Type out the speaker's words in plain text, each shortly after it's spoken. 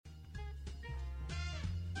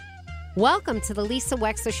Welcome to the Lisa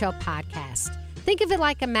Wexler Show podcast. Think of it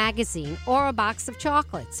like a magazine or a box of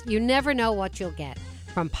chocolates. You never know what you'll get.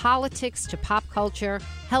 From politics to pop culture,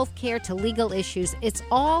 healthcare to legal issues, it's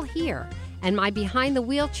all here. And my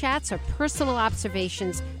behind-the-wheel chats are personal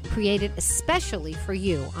observations created especially for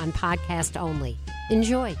you on podcast only.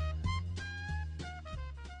 Enjoy.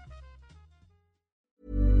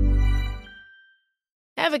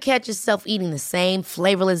 Ever catch yourself eating the same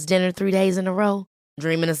flavorless dinner 3 days in a row?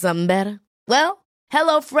 Dreaming of something better? Well,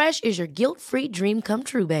 HelloFresh is your guilt-free dream come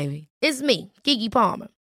true, baby. It's me, Keke Palmer.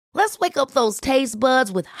 Let's wake up those taste buds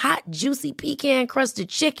with hot, juicy pecan-crusted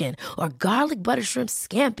chicken or garlic butter shrimp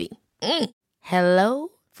scampi. Hello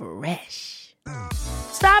Fresh.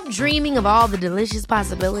 Stop dreaming of all the delicious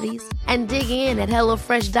possibilities and dig in at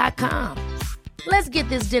HelloFresh.com. Let's get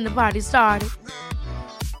this dinner party started.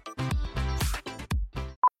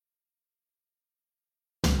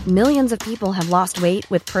 Millions of people have lost weight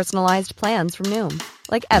with personalized plans from Noom.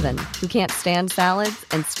 Like Evan, who can't stand salads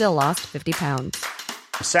and still lost 50 pounds.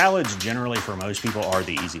 Salads generally for most people are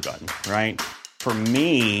the easy button, right? For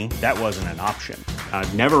me, that wasn't an option.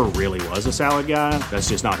 I never really was a salad guy. That's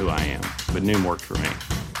just not who I am. But Noom worked for me.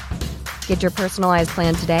 Get your personalized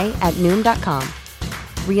plan today at Noom.com.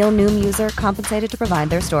 Real Noom user compensated to provide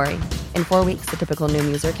their story. In 4 weeks, the typical Noom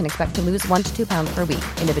user can expect to lose 1 to 2 pounds per week.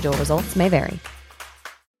 Individual results may vary.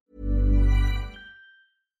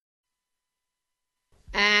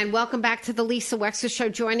 And welcome back to the Lisa Wexler Show.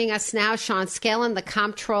 Joining us now, Sean Scanlon, the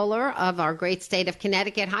Comptroller of our great state of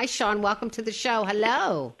Connecticut. Hi, Sean. Welcome to the show.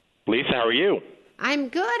 Hello. Lisa, how are you? I'm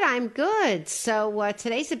good. So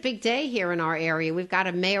today's a big day here in our area. We've got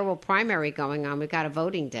a mayoral primary going on. We've got a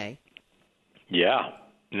voting day. Yeah.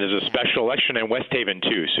 And there's a special election in West Haven,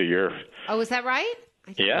 too. So you're... Oh, is that right?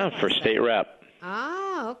 Yeah, for state rep.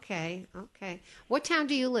 Oh, okay. What town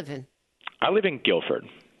do you live in? I live in Guilford.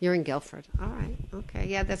 You're in Guilford. All right. Okay.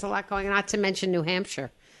 Yeah, there's a lot going on, not to mention New Hampshire.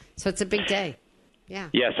 So it's a big day. Yeah.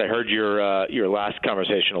 Yes, I heard your last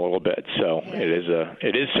conversation a little bit. So yeah.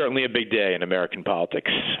 It is certainly a big day in American politics.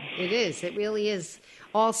 It is. It really is.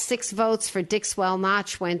 All 6 votes for Dixwell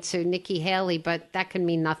Notch went to Nikki Haley, but that can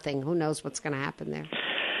mean nothing. Who knows what's going to happen there?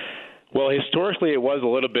 Well, historically, it was a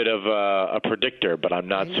little bit of a predictor, but I'm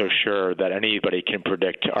not so sure that anybody can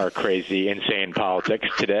predict our crazy, insane politics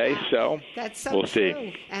today. So we'll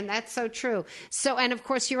see. And that's so true. So, and of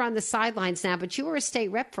course, you're on the sidelines now, but you were a state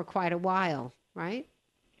rep for quite a while, right?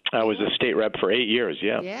 I was a state rep for 8 years,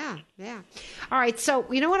 yeah. Yeah. All right. So,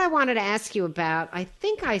 you know what I wanted to ask you about? I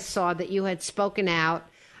think I saw that you had spoken out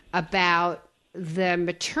about the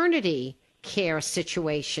maternity care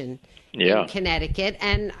situation in Connecticut.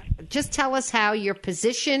 And just tell us how your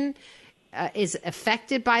position is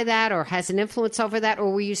affected by that or has an influence over that,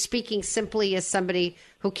 or were you speaking simply as somebody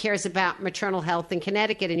who cares about maternal health in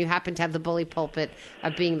Connecticut and you happen to have the bully pulpit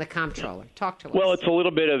of being the comptroller? Talk to us. Well, it's a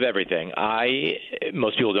little bit of everything.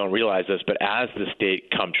 Most people don't realize this, but as the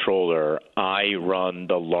state comptroller, I run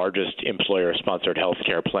the largest employer-sponsored health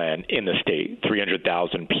care plan in the state.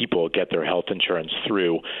 300,000 people get their health insurance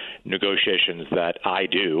through negotiations that I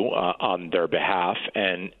do on their behalf.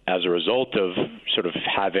 And as a result of sort of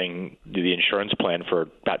having the insurance plan for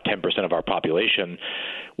about 10% of our population,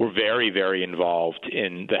 we're very, very involved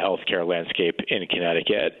in the healthcare landscape in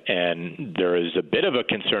Connecticut. And there is a bit of a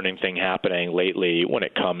concerning thing happening lately when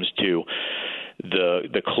it comes to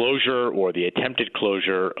the closure or the attempted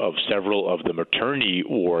closure of several of the maternity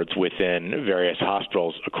wards within various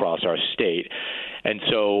hospitals across our state. And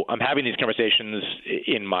so I'm having these conversations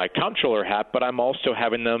in my comptroller hat, but I'm also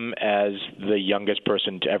having them as the youngest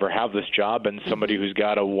person to ever have this job and somebody who's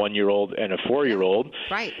got a 1-year-old and a 4-year-old.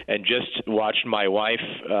 Right. And just watched my wife,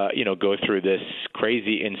 go through this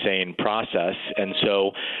crazy, insane process. And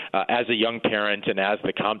so as a young parent and as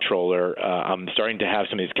the comptroller, I'm starting to have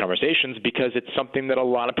some of these conversations because it's something that a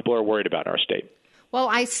lot of people are worried about in our state. Well,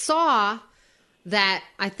 I saw that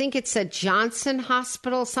I think it said Johnson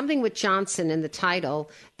Hospital, something with Johnson in the title,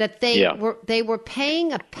 that they were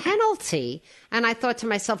paying a penalty. And I thought to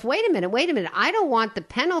myself, wait a minute. I don't want the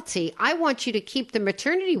penalty. I want you to keep the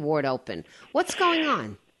maternity ward open. What's going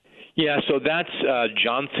on? Yeah, so that's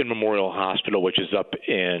Johnson Memorial Hospital, which is up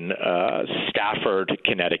in Stafford,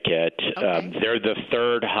 Connecticut. Okay. They're the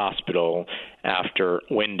third hospital after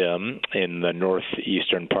Windham in the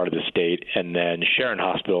northeastern part of the state, and then Sharon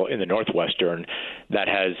Hospital in the northwestern that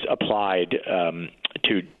has applied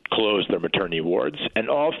to close their maternity wards. And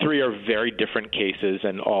all three are very different cases,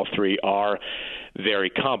 and all three are very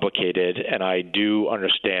complicated. And I do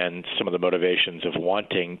understand some of the motivations of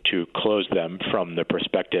wanting to close them from the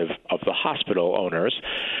perspective of the hospital owners.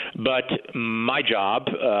 But my job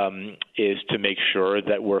is to make sure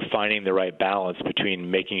that we're finding the right balance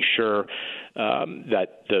between making sure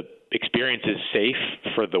that the experience is safe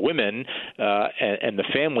for the women and the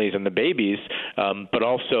families and the babies, but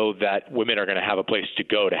also that women are going to have a place to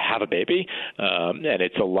go to have a baby. And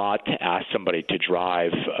it's a lot to ask somebody to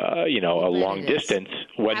drive, a long distance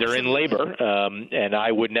when they're in labor. And I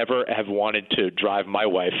would never have wanted to drive my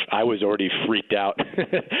wife. I was already freaked out.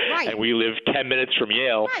 Right. And we live 10 minutes from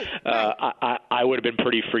Yale. Right. I would have been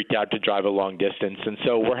pretty freaked out to drive a long distance. And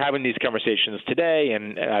so we're having these conversations today,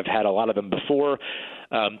 and I've had a lot of them before,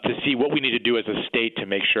 to see what we need to do as a state to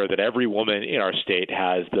make sure that every woman in our state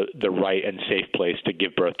has the right and safe place to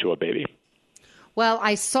give birth to a baby. Well,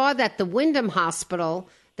 I saw that the Wyndham Hospital,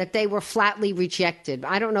 that they were flatly rejected.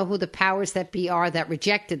 I don't know who the powers that be are that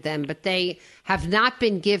rejected them, but they have not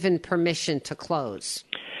been given permission to close.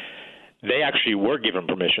 They actually were given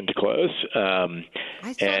permission to close. I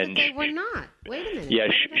saw that they were not. Wait a minute. Yeah,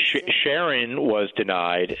 Sharon was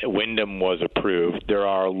denied. Wyndham was approved. There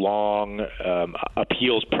are long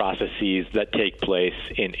appeals processes that take place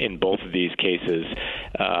in both of these cases.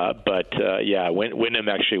 But Wyndham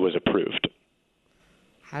actually was approved.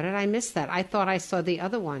 How did I miss that? I thought I saw the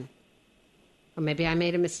other one. Or maybe I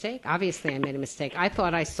made a mistake. Obviously, I made a mistake. I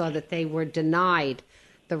thought I saw that they were denied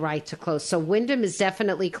the right to close. So Wyndham is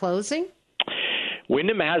definitely closing?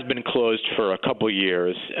 Wyndham has been closed for a couple of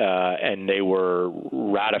years, and they were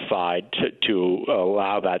ratified to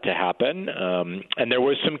allow that to happen. And there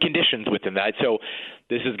were some conditions within that. So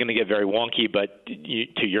this is going to get very wonky, but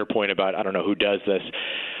to your point about, I don't know who does this,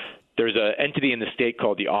 there's an entity in the state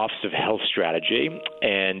called the Office of Health Strategy,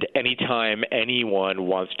 and anytime anyone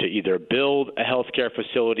wants to either build a healthcare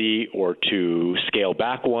facility or to scale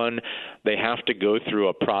back one, they have to go through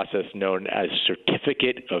a process known as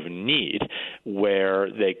Certificate of Need, where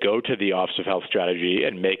they go to the Office of Health Strategy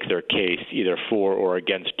and make their case either for or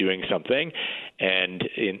against doing something. And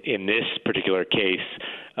in this particular case,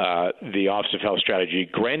 the Office of Health Strategy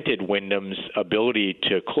granted Wyndham's ability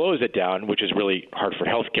to close it down, which is really Hartford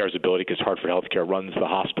Healthcare's ability because Hartford Healthcare runs the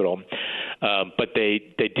hospital. But they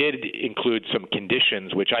did include some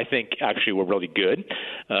conditions, which I think actually were really good,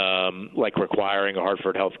 like requiring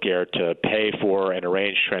Hartford Healthcare to pay for and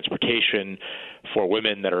arrange transportation for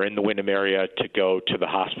women that are in the Wyndham area to go to the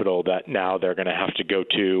hospital that now they're going to have to go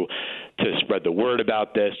to spread the word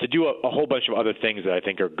about this, to do a whole bunch of other things that I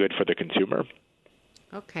think are good for the consumer.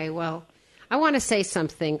 Okay, well, I want to say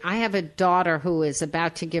something. I have a daughter who is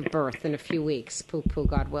about to give birth in a few weeks, poo-poo,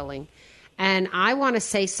 God willing. And I want to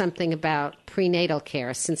say something about prenatal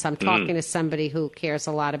care, since I'm talking to somebody who cares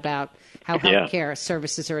a lot about how healthcare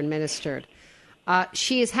services are administered.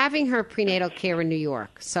 She is having her prenatal care in New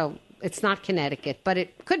York, so it's not Connecticut, but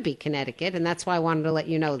it could be Connecticut, and that's why I wanted to let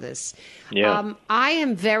you know this. Yeah. I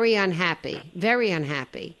am very unhappy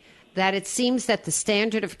that it seems that the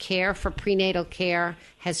standard of care for prenatal care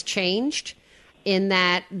has changed, in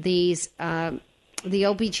that the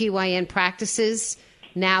OBGYN practices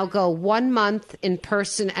now go 1 month in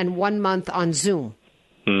person and 1 month on Zoom.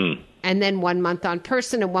 And then 1 month on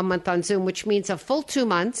person and 1 month on Zoom, which means a full 2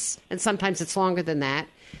 months, and sometimes it's longer than that,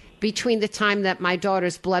 between the time that my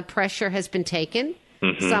daughter's blood pressure has been taken.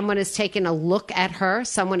 Someone has taken a look at her.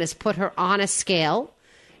 Someone has put her on a scale.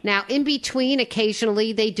 Now, in between,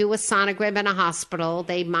 occasionally they do a sonogram in a hospital.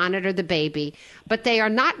 They monitor the baby. But they are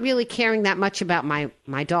not really caring that much about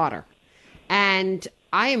my daughter. And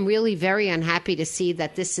I am really very unhappy to see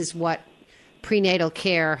that this is what prenatal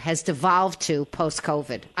care has devolved to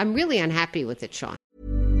post-COVID. I'm really unhappy with it, Sean.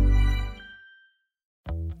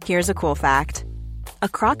 Here's a cool fact. A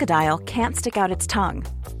crocodile can't stick out its tongue.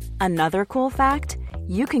 Another cool fact,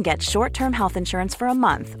 you can get short-term health insurance for a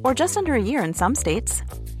month or just under a year in some states.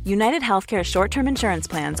 United Healthcare short-term insurance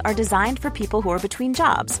plans are designed for people who are between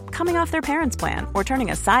jobs, coming off their parents' plan, or turning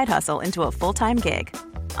a side hustle into a full-time gig.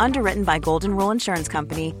 Underwritten by Golden Rule Insurance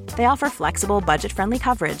Company, they offer flexible, budget-friendly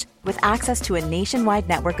coverage with access to a nationwide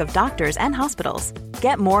network of doctors and hospitals.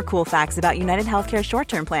 Get more cool facts about United Healthcare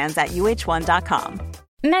short-term plans at uh1.com.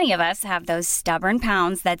 Many of us have those stubborn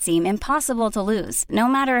pounds that seem impossible to lose, no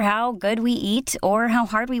matter how good we eat or how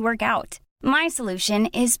hard we work out. My solution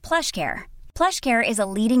is PlushCare. PlushCare is a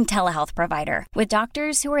leading telehealth provider with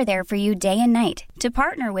doctors who are there for you day and night to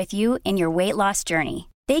partner with you in your weight loss journey.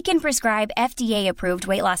 They can prescribe FDA-approved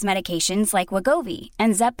weight loss medications like Wegovy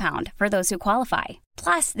and Zepbound for those who qualify.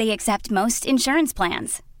 Plus, they accept most insurance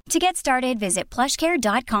plans. To get started, visit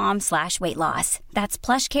plushcare.com/weightloss. That's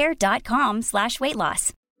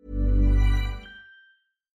plushcare.com/weightloss.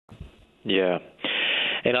 Yeah.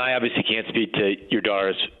 And I obviously can't speak to your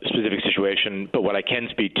daughter's specific situation, but what I can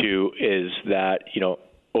speak to is that,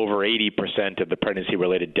 over 80% of the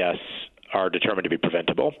pregnancy-related deaths are determined to be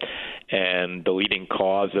preventable. And the leading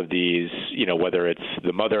cause of these, whether it's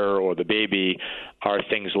the mother or the baby, are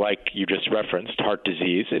things like you just referenced, heart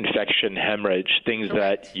disease, infection, hemorrhage, things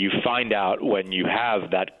that you find out when you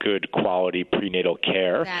have that good quality prenatal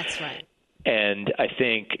care. That's right. And I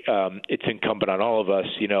think it's incumbent on all of us,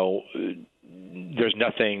 there's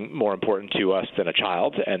nothing more important to us than a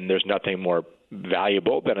child, and there's nothing more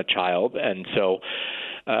valuable than a child. And so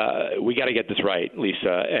we got to get this right,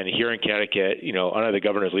 Lisa. And here in Connecticut, under the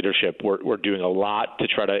governor's leadership, we're doing a lot to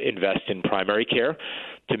try to invest in primary care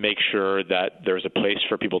to make sure that there's a place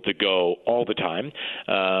for people to go all the time,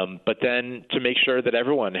 but then to make sure that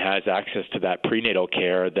everyone has access to that prenatal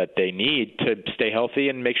care that they need to stay healthy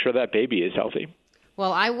and make sure that baby is healthy.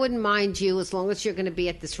 Well, I wouldn't mind you, as long as you're going to be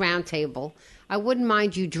at this roundtable, I wouldn't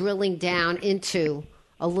mind you drilling down into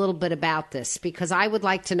a little bit about this, because I would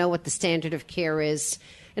like to know what the standard of care is.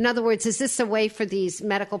 In other words, is this a way for these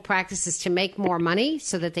medical practices to make more money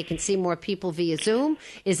so that they can see more people via Zoom?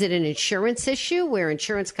 Is it an insurance issue where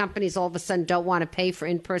insurance companies all of a sudden don't want to pay for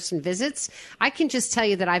in-person visits? I can just tell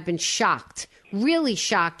you that I've been shocked, really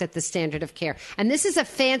shocked at the standard of care. And this is a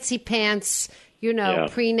fancy pants,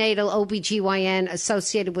 prenatal OBGYN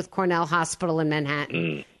associated with Cornell Hospital in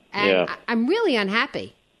Manhattan. And I'm really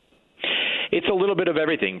unhappy. It's a little bit of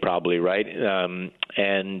everything, probably, right? And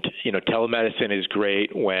telemedicine is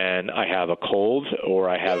great when I have a cold or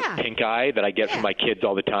I have pink eye that I get from my kids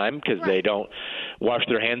all the time because they don't wash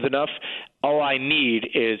their hands enough. All I need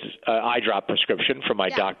is an eye drop prescription from my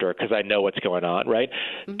doctor because I know what's going on, right?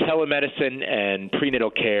 Mm-hmm. Telemedicine and prenatal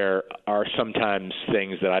care are sometimes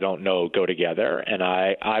things that I don't know go together, and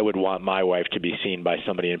I would want my wife to be seen by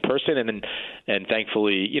somebody in person, and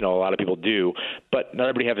thankfully, a lot of people do, but not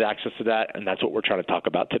everybody has access to that, and that's what we're trying to talk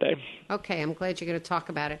about today. Okay, I'm glad you're going to talk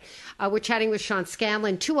about it. We're chatting with Sean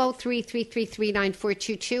Scanlon,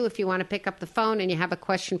 203-333-9422 if you want to pick up the phone and you have a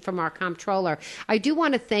question from our comptroller. I do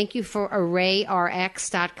want to thank you for ArrayRx.com.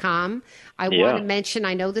 I want to mention,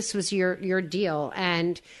 I know this was your deal,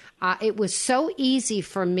 and it was so easy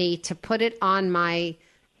for me to put it on my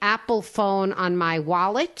Apple phone on my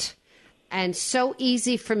wallet, and so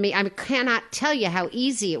easy for me. I cannot tell you how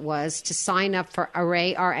easy it was to sign up for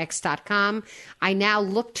ArrayRx.com. I now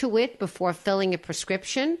look to it before filling a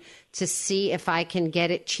prescription to see if I can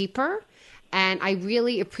get it cheaper. And I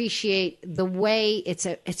really appreciate the way it's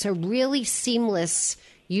a really seamless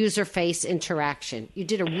user-face interaction. You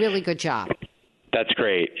did a really good job. That's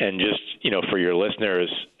great. And just, for your listeners,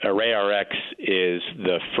 ArrayRx is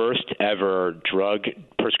the first ever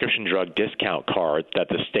prescription drug discount card that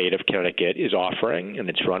the state of Connecticut is offering, and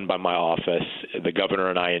it's run by my office. The governor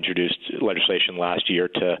and I introduced legislation last year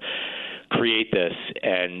to create this,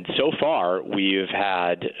 and so far we've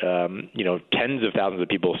had tens of thousands of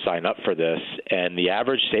people sign up for this, and the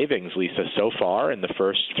average savings, Lisa, so far in the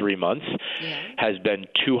first 3 months has been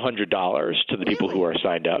 $200 to the people who are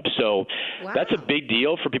signed up. So that's a big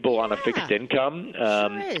deal for people on a fixed income,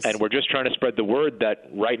 and we're just trying to spread the word that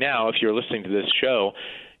right now, if you're listening to this show,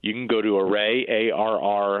 you can go to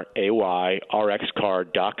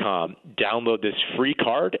ArrayRxcard.com, download this free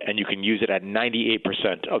card, and you can use it at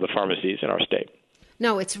 98% of the pharmacies in our state.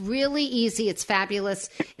 No, it's really easy. It's fabulous.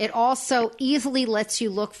 It also easily lets you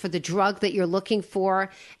look for the drug that you're looking for,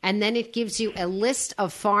 and then it gives you a list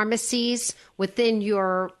of pharmacies within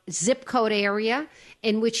your zip code area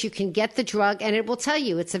in which you can get the drug, and it will tell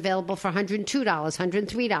you it's available for $102,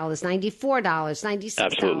 $103, $94, $96.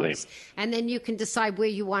 Absolutely. And then you can decide where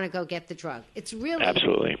you want to go get the drug. It's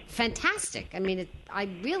really fantastic. I mean, I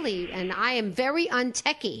am very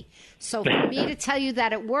untechy. So for me to tell you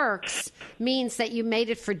that it works means that you made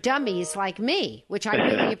it for dummies like me, which I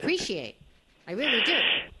really appreciate. I really do.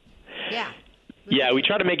 Yeah. Yeah, we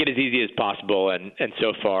try to make it as easy as possible, and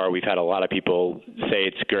so far we've had a lot of people say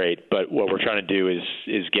it's great. But what we're trying to do is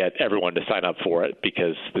get everyone to sign up for it,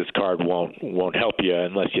 because this card won't help you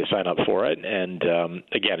unless you sign up for it. And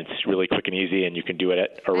again, it's really quick and easy, and you can do it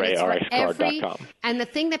at ArrayRxcard.com. And the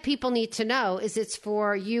thing that people need to know is it's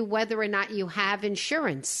for you whether or not you have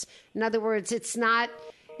insurance. In other words, it's not.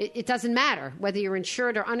 It doesn't matter whether you're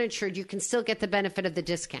insured or uninsured. You can still get the benefit of the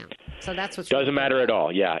discount. So that's what's doesn't matter at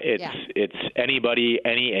all. Yeah, it's anybody,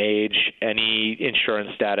 any age, any insurance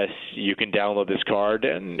status. You can download this card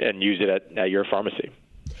and use it at your pharmacy.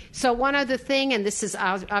 So one other thing, and this is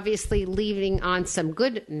obviously leaving on some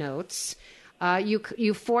good notes.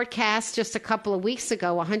 You forecast just a couple of weeks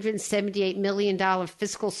ago $178 million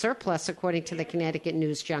fiscal surplus, according to the Connecticut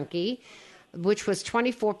News Junkie, which was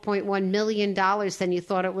 $24.1 million than you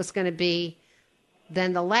thought it was going to be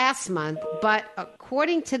than the last month. But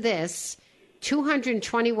according to this,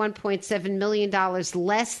 $221.7 million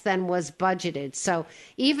less than was budgeted. So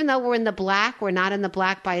even though we're in the black, we're not in the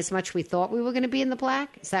black by as much we thought we were going to be in the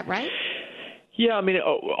black. Is that right? Yeah, I mean,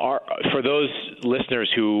 for those listeners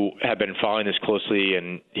who have been following this closely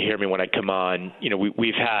and hear me when I come on,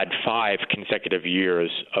 we've had 5 consecutive years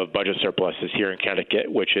of budget surpluses here in Connecticut,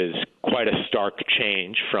 which is quite a stark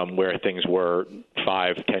change from where things were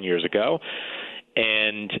 5-10 years ago.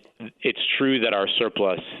 And it's true that our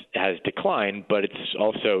surplus has declined, but it's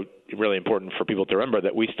also really important for people to remember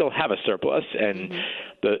that we still have a surplus. And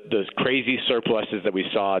the crazy surpluses that we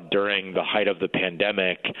saw during the height of the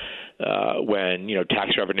pandemic, when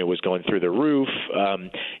tax revenue was going through the roof,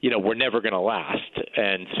 we're never going to last.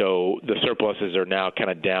 And so the surpluses are now kind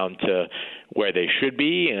of down to where they should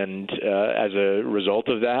be. And as a result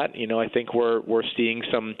of that, I think we're seeing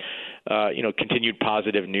some continued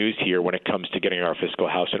positive news here when it comes to getting our fiscal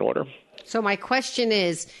house in order. So my question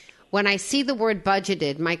is, when I see the word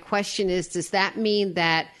budgeted, my question is, does that mean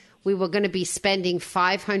that we were going to be spending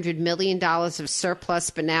 $500 million of surplus,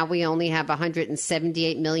 but now we only have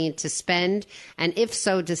 $178 million to spend? And if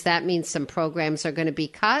so, does that mean some programs are going to be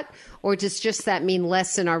cut? Or does just that mean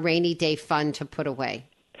less in our rainy day fund to put away?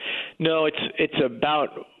 No, it's about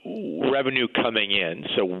revenue coming in.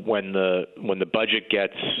 So when the budget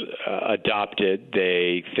gets adopted,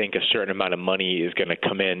 they think a certain amount of money is going to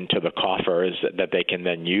come into the coffers that they can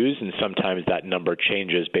then use, and sometimes that number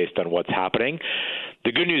changes based on what's happening.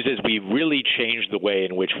 The good news is we really changed the way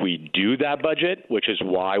in which we do that budget, which is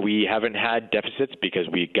why we haven't had deficits, because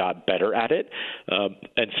we got better at it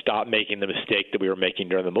and stopped making the mistake that we were making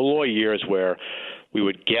during the Malloy years, where we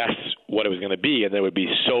would guess what it was going to be, and then it would be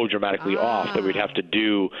so dramatically off that we'd have to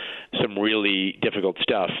do some really difficult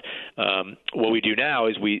stuff. What we do now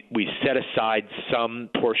is we set aside some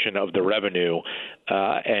portion of the revenue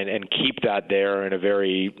and keep that there in a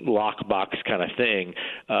very lockbox kind of thing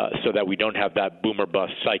so that we don't have that boom or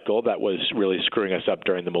bust cycle that was really screwing us up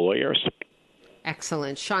during the Malloy years.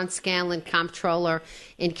 Excellent. Sean Scanlon, Comptroller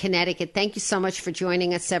in Connecticut. Thank you so much for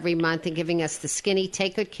joining us every month and giving us the skinny.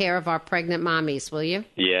 Take good care of our pregnant mommies, will you?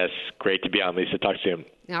 Yes. Great to be on, Lisa. Talk soon.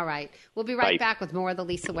 All right. We'll be right back with more of the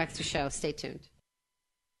Lisa Wexler Show. Stay tuned.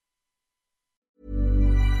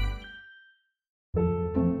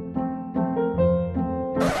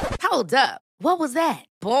 Hold up. What was that?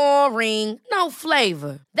 Boring. No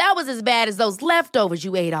flavor. That was as bad as those leftovers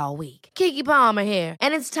you ate all week. Keke Palmer here.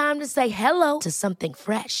 And it's time to say hello to something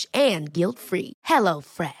fresh and guilt-free. Hello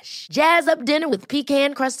Fresh. Jazz up dinner with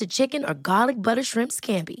pecan-crusted chicken or garlic butter shrimp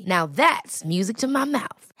scampi. Now that's music to my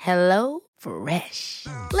mouth. Hello Fresh.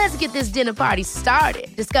 Let's get this dinner party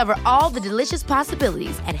started. Discover all the delicious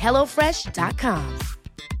possibilities at HelloFresh.com.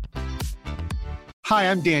 Hi,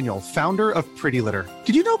 I'm Daniel, founder of Pretty Litter.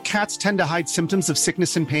 Did you know cats tend to hide symptoms of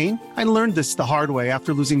sickness and pain? I learned this the hard way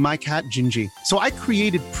after losing my cat, Gingy. So I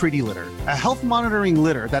created Pretty Litter, a health monitoring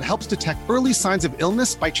litter that helps detect early signs of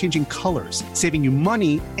illness by changing colors, saving you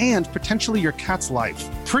money and potentially your cat's life.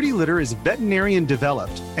 Pretty Litter is veterinarian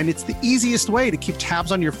developed, and it's the easiest way to keep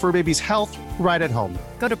tabs on your fur baby's health right at home.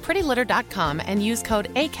 Go to prettylitter.com and use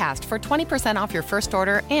code ACAST for 20% off your first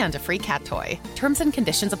order and a free cat toy. Terms and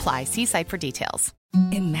conditions apply. See site for details.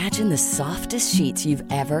 Imagine the softest sheets you've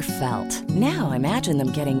ever felt. Now imagine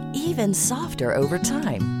them getting even softer over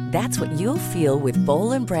time. That's what you'll feel with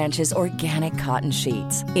Boll & Branch's organic cotton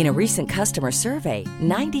sheets. In a recent customer survey,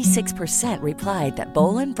 96% replied that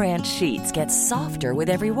Boll & Branch sheets get softer with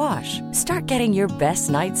every wash. Start getting your best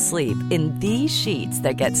night's sleep in these sheets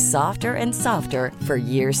that get softer and softer for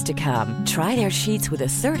years to come. Try their sheets with a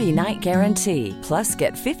 30-night guarantee. Plus,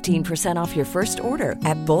 get 15% off your first order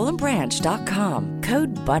at bollandbranch.com.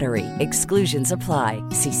 Code BUTTERY. Exclusions apply.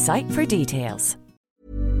 See site for details.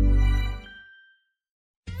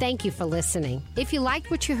 Thank you for listening. If you liked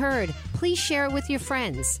what you heard, please share it with your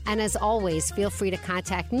friends. And as always, feel free to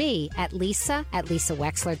contact me at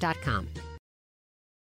lisa@lisawexler.com.